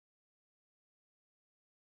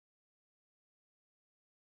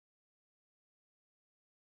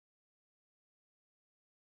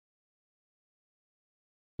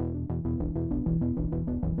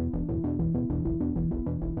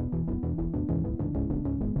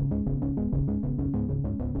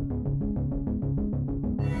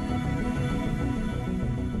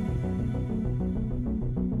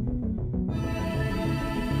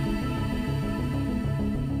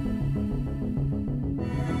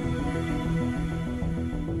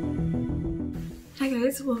Hi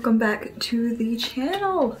guys, welcome back to the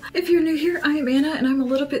channel. If you're new here, I am Anna and I'm a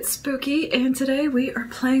little bit spooky, and today we are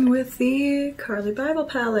playing with the Carli Bybel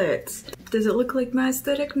palette. Does it look like my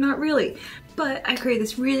aesthetic? Not really, but I created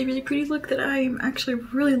this really pretty look that I am actually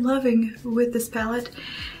really loving with this palette.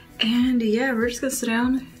 And yeah, we're just gonna sit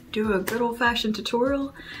down, do a good old-fashioned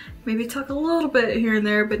tutorial, maybe talk a little bit here and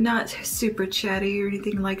there, but not super chatty or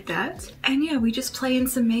anything like that. And yeah, we just play in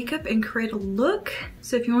some makeup and create a look.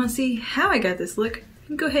 So if you want to see how I got this look,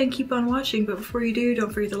 go ahead and keep on watching. But before you do,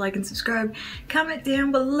 don't forget to like and subscribe. Comment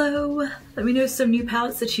down below. Let me know some new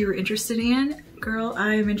palettes that you were interested in. Girl,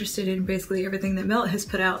 I am interested in basically everything that Melt has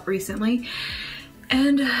put out recently.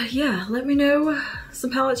 And yeah, let me know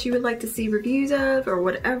some palettes you would like to see reviews of or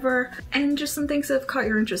whatever, and just some things that have caught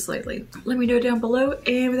your interest lately. Let me know down below,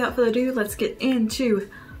 and without further ado, let's get into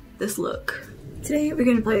this look. Today we're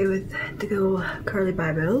gonna play with the Carli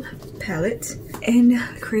Bybel palette and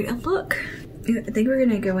create a look. I think we're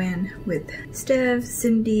gonna go in with Steph,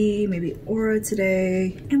 Cindy, maybe Aura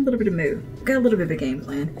today, and a little bit of Moo. Got a little bit of a game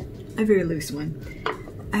plan, a very loose one.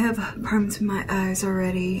 I have primed my eyes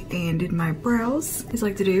already and did my brows, as I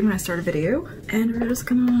like to do when I start a video. And we're just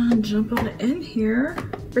gonna jump on in here.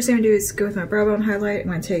 First thing I'm gonna do is go with my brow bone highlight. I'm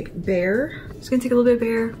gonna take Bare. Just gonna take a little bit of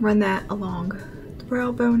Bare, run that along the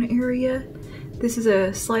brow bone area. This is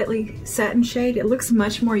a slightly satin shade. It looks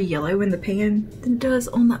much more yellow in the pan than it does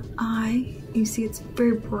on the eye. You see it's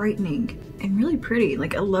very brightening and really pretty.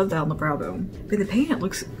 Like, I love that on the brow bone. But in the pan it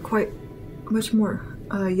looks quite much more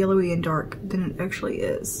yellowy and dark than it actually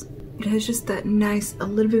is. It has just that nice, a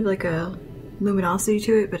little bit of like a luminosity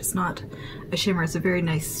to it, but it's not a shimmer. It's a very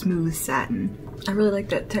nice smooth satin. I really like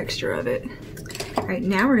that texture of it. All right,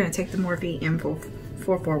 now we're gonna take the Morphe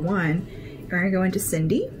M441 and we're gonna go into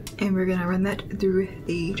Cindy and we're gonna run that through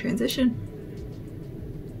the transition.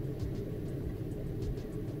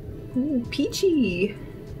 Ooh, peachy,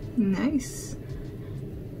 nice.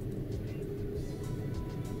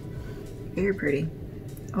 Very pretty.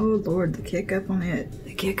 Oh Lord, the kick up on it.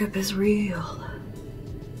 The kick up is real.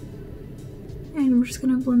 And we're just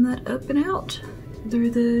gonna blend that up and out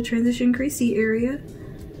through the transition creasy area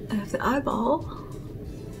of the eyeball.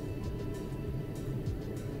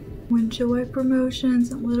 Windshield wiper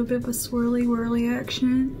motions, a little bit of a swirly whirly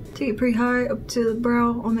action. Take it pretty high up to the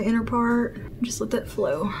brow on the inner part. Just let that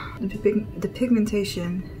flow. The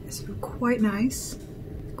pigmentation is quite nice.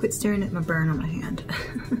 Quit staring at my burn on my hand.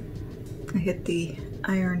 I hit the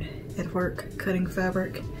iron at work cutting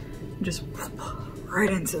fabric, just right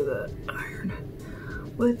into the iron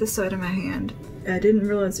with the side of my hand. I didn't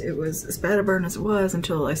realize it was as bad a burn as it was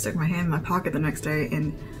until I stuck my hand in my pocket the next day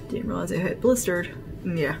and didn't realize it had blistered.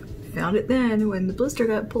 And yeah, found it then when the blister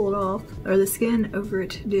got pulled off, or the skin over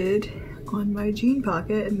it did, on my jean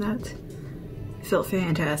pocket, and that felt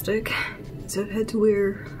fantastic. So I've had to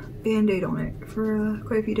wear a band-aid on it for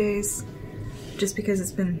quite a few days just because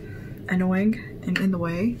it's been annoying and in the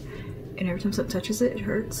way, and every time something touches it, it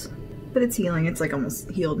hurts. But it's healing. It's like almost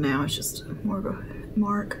healed now. It's just more of a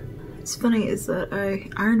mark. What's funny is that I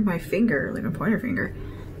ironed my finger, like my pointer finger.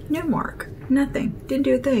 No mark. Nothing. Didn't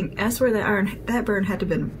do a thing. I swear that burn had to have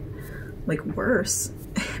been like worse,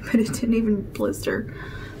 but it didn't even blister.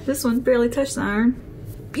 This one barely touched the iron.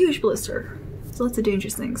 Huge blister. So lots of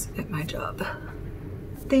dangerous things at my job.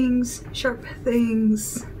 Things, sharp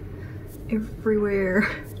things everywhere.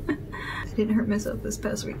 I didn't hurt myself this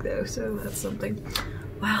past week though, so that's something.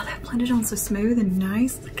 Wow, that blended on so smooth and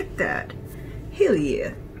nice. Look at that. Hell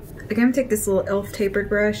yeah. I'm gonna take this little e.l.f. tapered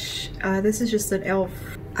brush. This is just an e.l.f.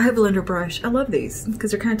 eye blender brush. I love these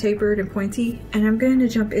because they're kind of tapered and pointy. And I'm going to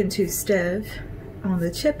jump into Steph on the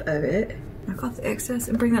tip of it. Knock off the excess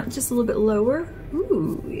and bring that just a little bit lower.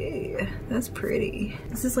 Ooh, yeah, that's pretty.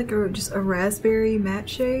 This is like just a raspberry matte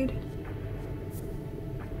shade.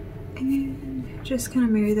 And just kind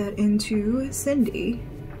of marry that into Cindy.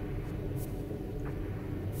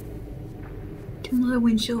 Doing a lot of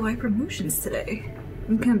windshield wiper motions today.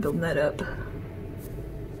 I'm kind of building that up.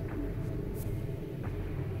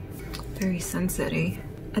 Very sunsetty.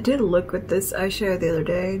 I did a look with this eyeshadow the other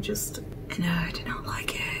day, and I did not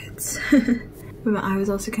like it. But my eye was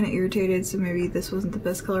also kind of irritated, so maybe this wasn't the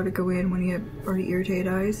best color to go in when you have already irritated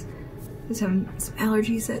eyes. I was having some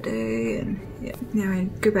allergies that day, and yeah. Now I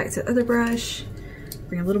go back to the other brush,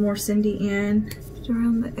 bring a little more Cindy in, just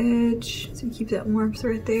around the edge, so you keep that warmth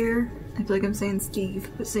right there. I feel like I'm saying Steve,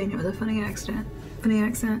 but saying it with a funny accent.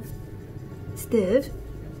 Steve.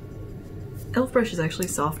 e.l.f. brush is actually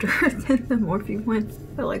softer than the Morphe one.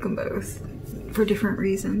 I like them both for different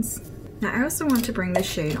reasons. Now I also want to bring this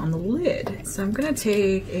shade on the lid. So I'm gonna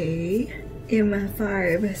take a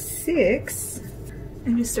M56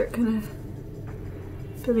 and just start kind of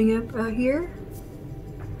Building up out here.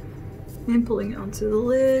 And pulling it onto the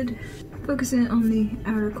lid. Focusing on the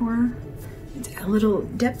outer corner. To add a little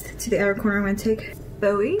depth to the outer corner, I'm going to take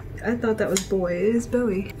Bowie. I thought that was Boy. It is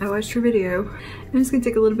Bowie. I watched her video. I'm just going to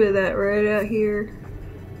take a little bit of that right out here.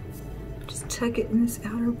 Just tuck it in this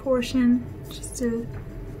outer portion. Just to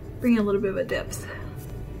bring a little bit of a depth.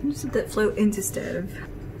 And just let that float into stove.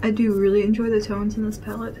 I do really enjoy the tones in this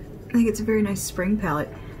palette. I think it's a very nice spring palette.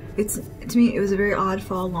 To me, it was a very odd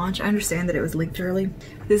fall launch. I understand that it was leaked early.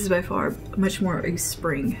 This is by far much more a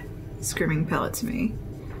spring screaming palette to me.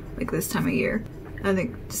 Like this time of year. I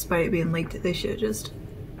think despite it being leaked, they should have just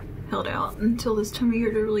held out until this time of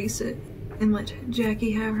year to release it and let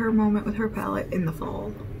Jackie have her moment with her palette in the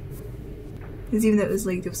fall. Because even though it was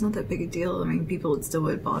leaked, it was not that big a deal. I mean, people would still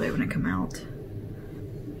have bought it when it came out.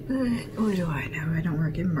 But what do I know? I don't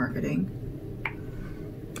work in marketing.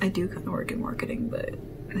 I do kind of work in marketing, but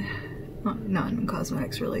not in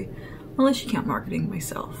cosmetics really. Unless you count marketing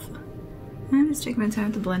myself. I'm just taking my time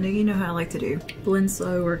with the blending. You know how I like to do. Blend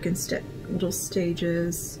slow, work in little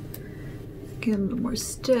stages. Get a little more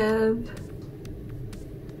step.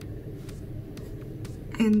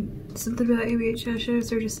 And something about ABH eyeshadows,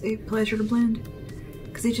 they're just a pleasure to blend.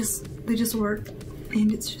 Because they just work.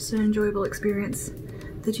 And it's just an enjoyable experience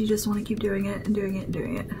that you just want to keep doing it and doing it and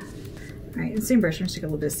doing it. Alright, and same brush, I'm just take a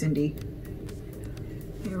little bit of Cindy.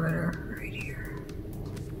 Right here.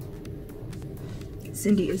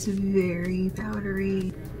 Cindy is very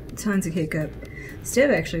powdery. Tons of kick up. Steph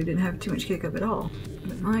actually didn't have too much kick up at all.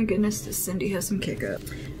 But my goodness, does Cindy have some kick up.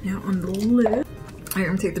 Now on the lid, alright, I'm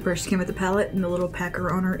gonna take the brush that came with the palette and the little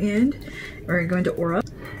packer on her end. We're gonna go into Aura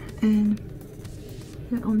and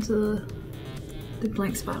get onto the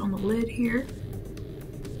blank spot on the lid here.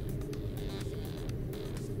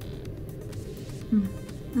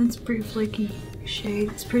 That's a pretty flaky shade.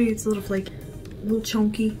 It's pretty, it's a little flaky, a little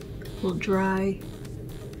chunky, a little dry.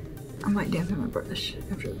 I might dampen my brush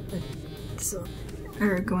after so,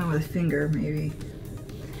 or go in with a finger maybe.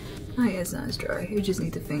 Oh yeah, it's not as dry. You just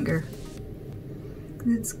need the finger.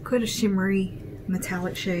 It's quite a shimmery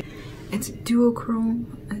metallic shade. It's duochrome,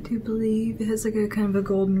 I do believe. It has like a kind of a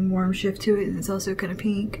golden warm shift to it, and it's also kind of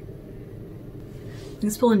pink.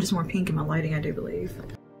 It's pulling just more pink in my lighting, I do believe.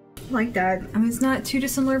 Like that. I mean, it's not too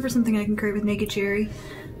dissimilar for something I can create with Naked Cherry,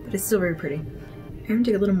 but it's still very pretty. I'm gonna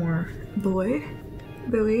take a little more Bowie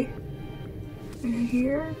right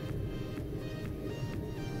here.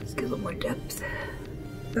 Let's get a little more depth.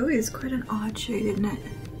 Bowie is quite an odd shade, isn't it?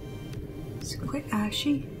 It's quite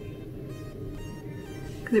ashy.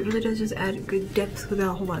 Because it really does just add good depth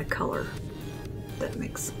without a whole lot of color. If that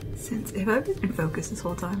makes sense. Have I been in focus this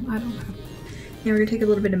whole time? I don't know. Now we're gonna take a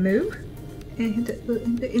little bit of Move and hit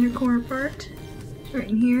the inner corner part, right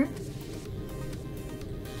in here.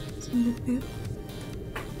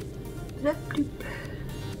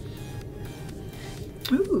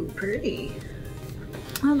 Ooh, pretty.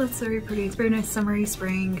 Oh, that's very pretty. It's very nice summery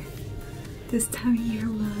spring. This time of year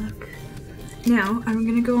look. Now, I'm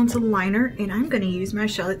gonna go onto liner, and I'm gonna use my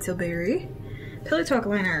Charlotte Tilbury Pillow Talk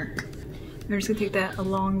liner. I'm just gonna take that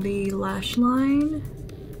along the lash line.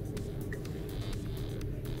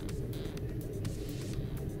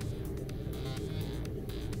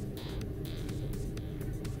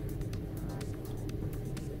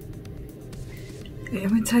 Okay, I'm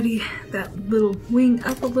gonna tidy that little wing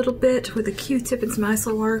up a little bit with a Q-tip and some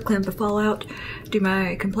micellar water, clean up the fallout, do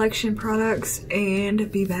my complexion products, and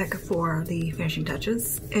be back for the finishing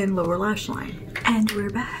touches and lower lash line. And we're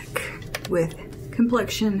back with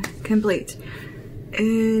complexion complete.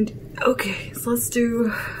 And okay, so let's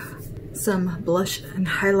do some blush and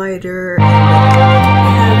highlighter. And I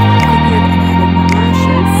have prepared and added my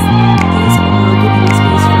lashes. These are Giving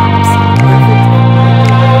Space from Perfect.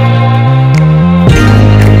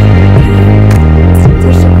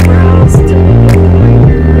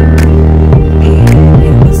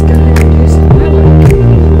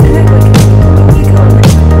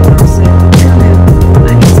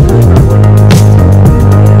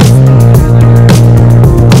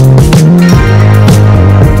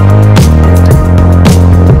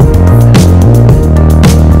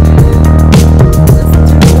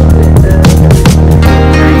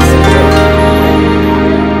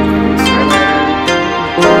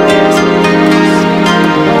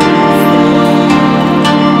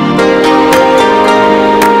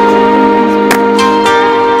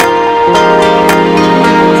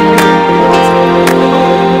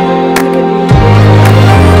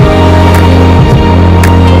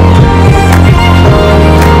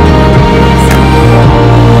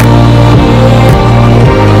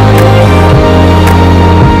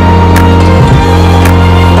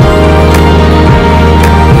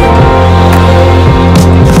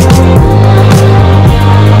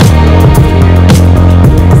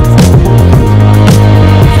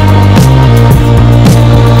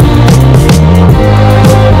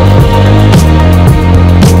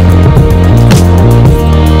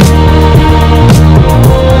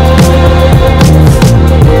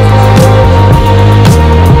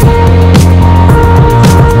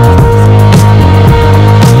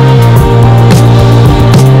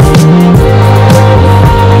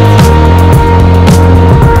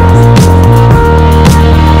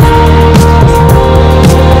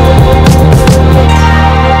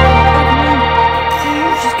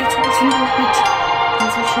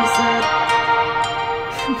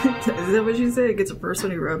 Is that what you said? It gets worse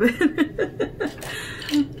when you rub it.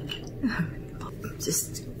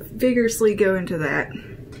 Just vigorously go into that.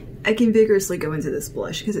 I can vigorously go into this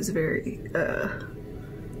blush because it's very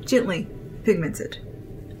gently pigmented.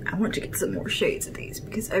 I want to get some more shades of these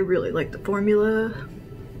because I really like the formula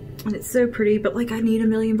and it's so pretty, but like I need a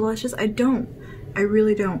million blushes. I don't. I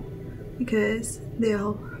really don't, because they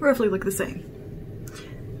all roughly look the same.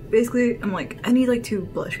 Basically, I'm like, I need like 2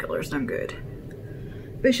 blush colors and I'm good.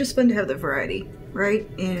 But it's just fun to have the variety, right?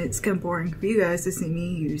 And it's kind of boring for you guys to see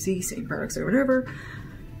me use these same products or whatever,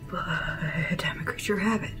 but I'm a creature of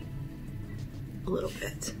habit. A little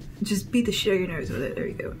bit. Just beat the shit out of your nose with it. There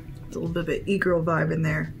you go. It's a little bit of e-girl vibe in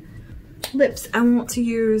there. Lips. I want to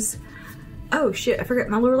use, oh shit, I forgot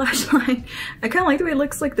my lower lash line. I kind of like the way it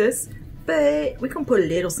looks like this, but we can put a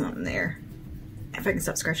little something there. If I can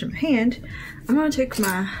stop scratching my hand, I'm gonna take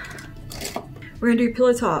my, we're gonna do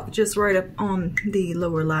Pillow Talk just right up on the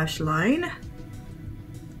lower lash line.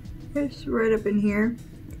 Just right up in here,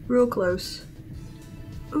 real close.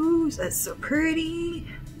 Ooh, that's so pretty.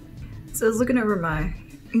 So I was looking over my,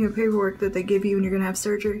 paperwork that they give you when you're gonna have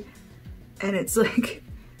surgery, and it's like,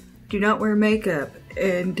 do not wear makeup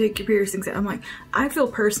and take your piercings out. I'm like, I feel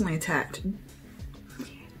personally attacked.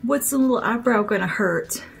 What's the little eyebrow gonna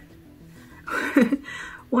hurt?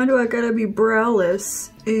 Why do I gotta be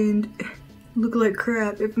browless and look like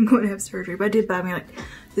crap if I'm going to have surgery? But I did buy me like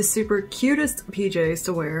the super cutest PJs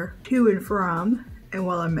to wear to and from, and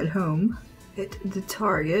while I'm at home at the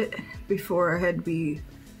Target before I had to be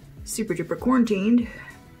super duper quarantined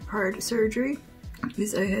prior to surgery,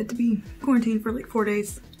 because I had to be quarantined for like 4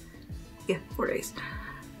 days. Yeah, 4 days.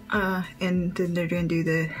 And then they're gonna do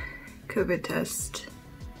the COVID test.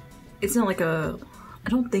 It's not like a, I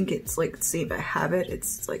don't think it's like see if I have it.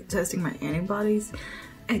 It's like testing my antibodies.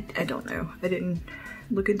 I don't know. I didn't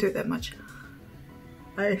look into it that much.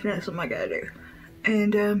 That's something I gotta do.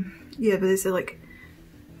 And yeah, but they said like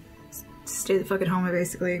stay the fuck at home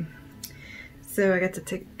basically. So I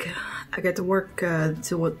got to work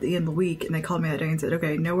till the end of the week, and they called me that day and said,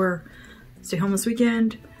 okay, nowhere, stay home this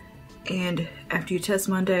weekend, and after you test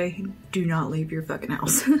Monday, do not leave your fucking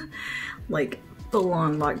house. Like full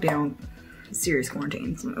on lockdown, serious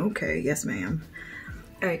quarantine. So, okay, yes ma'am.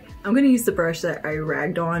 Alright, I'm gonna use the brush that I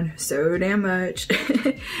ragged on so damn much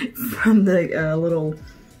from the little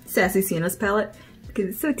Sassy Sienna's palette, because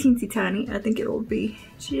it's so teensy tiny. I think it'll be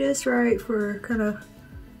just right for kind of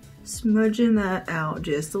smudging that out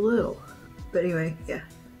just a little. But anyway, yeah,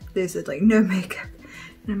 they said like no makeup,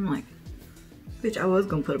 and I'm like, bitch, I was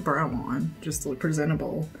gonna put a brow on just to look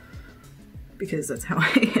presentable because that's how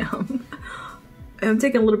I am. I'm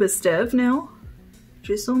taking a little bit of Steph now,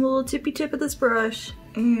 just on the little tippy tip of this brush,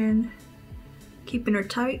 and keeping her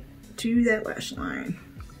tight to that lash line.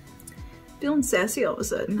 Feeling sassy all of a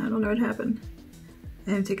sudden. I don't know what happened.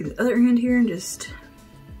 And I'm taking the other hand here and just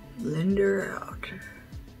blend her out.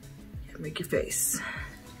 Make your face.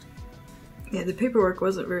 Yeah, the paperwork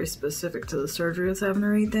wasn't very specific to the surgery I was having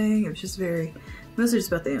or anything. It was just mostly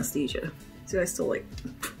just about the anesthesia. So I still like,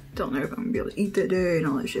 don't know if I'm gonna be able to eat that day and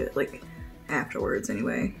all that shit. Like, afterwards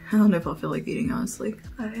anyway. I don't know if I'll feel like eating, honestly.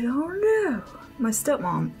 I don't know. My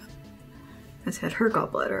stepmom has had her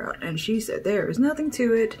gallbladder out, and she said there is nothing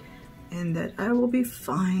to it and that I will be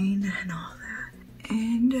fine and all that.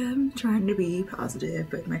 And I'm trying to be positive,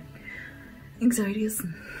 but my anxiety is,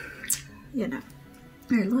 you know.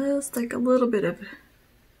 Alright, let's take a little bit of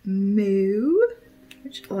Moo,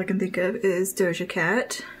 which all I can think of is Doja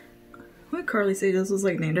Cat. What Carly say this was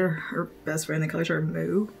like named her best friend, they call her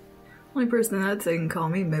Moo. Only person I'd say can call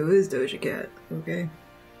me Moo is Doja Cat, okay?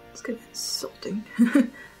 It's kind of insulting.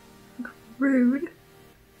 Rude.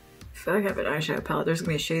 If I have an eyeshadow palette, there's gonna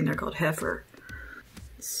be a shade in there called Heifer.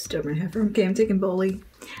 Stubborn Heifer. Okay, I'm taking Boli.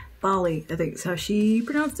 Bali, I think is how she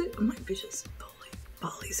pronounced it. I'm like, bitch, it's Boli.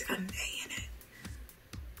 Boli's got an A in it.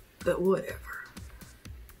 But whatever.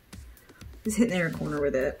 Just hitting the inner corner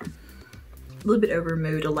with it. A little bit over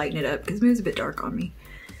Moo to lighten it up, because Moo's a bit dark on me.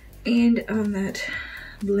 And on that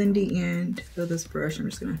blendy end of this brush, I'm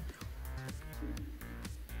just gonna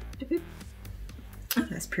dip it. Oh,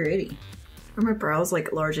 that's pretty. Are my brows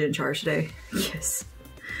like large and in charge today? Yes.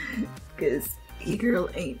 Because your girl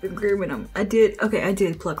ain't been grooming them. I did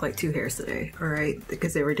pluck like 2 hairs today, alright?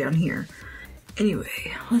 Because they were down here.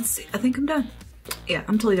 Anyway, let's see. I think I'm done. Yeah,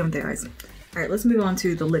 I'm totally done with the eyes. Alright, let's move on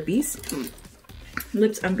to the lippies.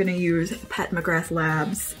 Lips, I'm gonna use Pat McGrath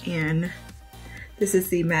Labs, and this is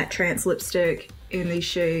the Matte Trance lipstick in the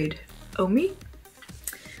shade Omi,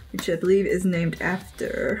 which I believe is named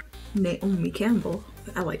after Naomi Campbell.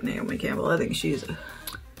 I like Naomi Campbell. I think she's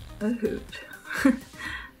a hoot.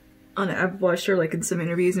 I don't know, I've watched her like in some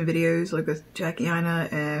interviews and videos like with Jackie Ina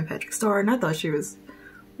and Patrick Star, and I thought she was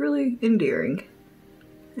really endearing.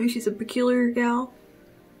 Maybe she's a peculiar gal,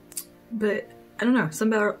 but I don't know,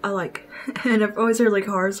 something about her I like. And I've always heard like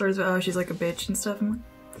horror stories about, oh, she's like a bitch and stuff. And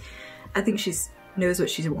I think she knows what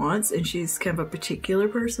she wants, and she's kind of a particular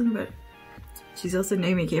person, but she's also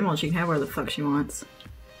Naomi Campbell and she can have whatever the fuck she wants.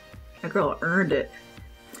 That girl earned it.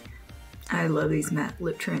 I love these matte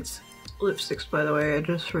lip tints. Lipsticks, by the way, I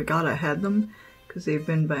just forgot I had them because they've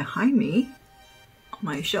been behind me on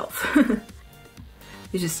my shelf.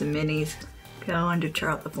 These just some minis. I wanted to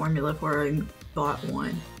try out the formula before I bought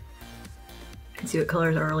one and see what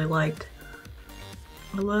colors I really liked.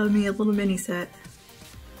 I love me a little mini set.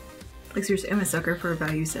 Like seriously, I'm a sucker for a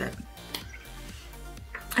value set.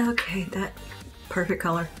 Okay, that perfect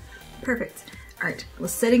color. Perfect. Alright,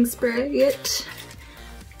 let's setting spray it.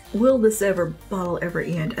 Will this bottle ever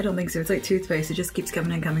end? I don't think so. It's like toothpaste. It just keeps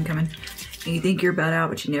coming and coming, coming. And you think you're about out,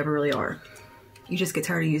 but you never really are. You just get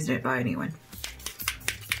tired of using it by anyone.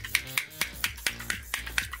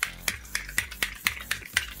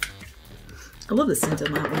 I love the scent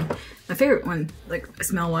on that one. My favorite one, like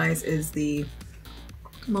smell-wise, is the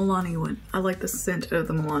Milani one. I like the scent of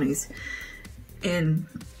the Milani's. And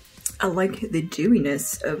I like the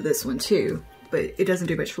dewiness of this one too, but it doesn't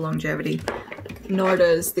do much for longevity. Nor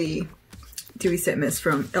does the Dewy Set Mist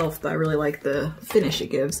from e.l.f., but I really like the finish it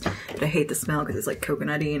gives. But I hate the smell because it's like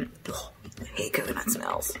coconutty, and ugh, I hate coconut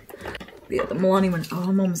smells. But yeah, the Milani one, oh,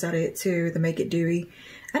 I'm almost out of it too, the Make It Dewy.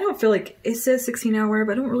 I don't feel like, it says 16-hour wear,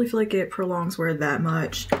 but I don't really feel like it prolongs wear that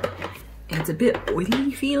much. And it's a bit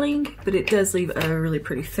oily feeling, but it does leave a really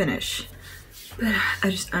pretty finish. But I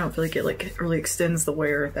don't feel like it like really extends the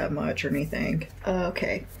wear that much or anything.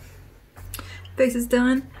 Okay. Face is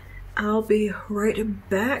done. I'll be right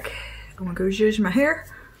back. I'm gonna go zhuzh my hair,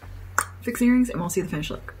 fix earrings, and we'll see the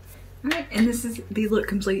finished look. Alright, and this is the look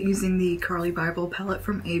complete using the Carli Bybel palette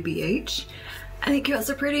from ABH. I think it's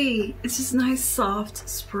so pretty. It's just a nice, soft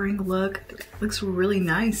spring look. It looks really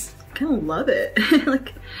nice. I kind of love it.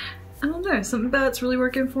 Like, I don't know, something about it's really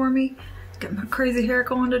working for me. Got my crazy hair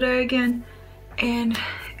going today again. And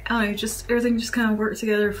I don't know, just everything just kind of worked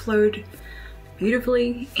together, flowed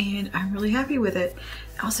beautifully, and I'm really happy with it.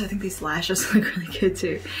 Also, I think these lashes look really good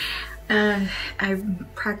too. I'm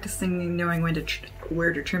practicing knowing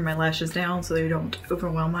where to trim my lashes down so they don't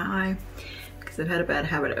overwhelm my eye, because I've had a bad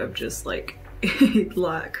habit of just like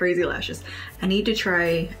crazy lashes. I need to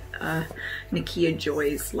try Nakia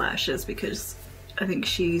Joy's lashes because I think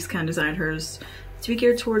she's kind of designed hers to be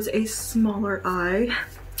geared towards a smaller eye.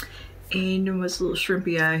 And with a little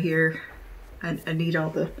shrimpy eye here, I need all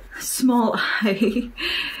the small eye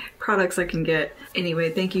products I can get.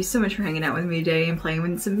 Anyway, thank you so much for hanging out with me today and playing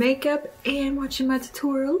with some makeup and watching my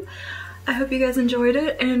tutorial. I hope you guys enjoyed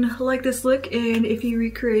it and like this look, and if you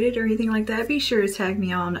recreate it or anything like that, be sure to tag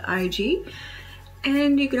me on IG.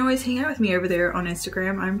 And you can always hang out with me over there on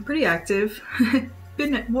Instagram. I'm pretty active.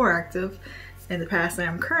 Been more active in the past than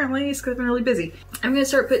I am currently, just because I've been really busy. I'm gonna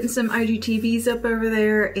start putting some IGTVs up over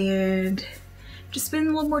there and just spend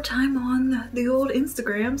a little more time on the old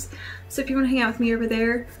Instagrams. So if you want to hang out with me over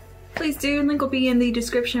there, please do. Link will be in the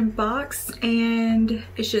description box, and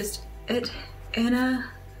it's just at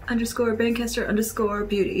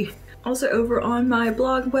Anna_Bankester_beauty. Also over on my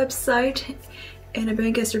blog website,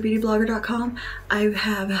 AnnaBankesterBeautyBlogger.com, I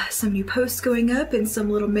have some new posts going up and some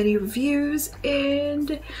little mini reviews,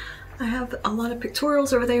 and I have a lot of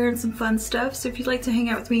pictorials over there and some fun stuff. So if you'd like to hang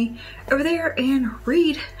out with me over there and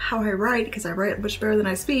read how I write, because I write much better than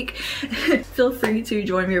I speak, feel free to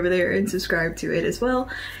join me over there and subscribe to it as well.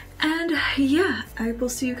 And yeah, I will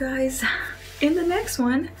see you guys in the next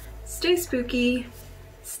one. Stay spooky,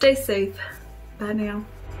 stay safe. Bye now.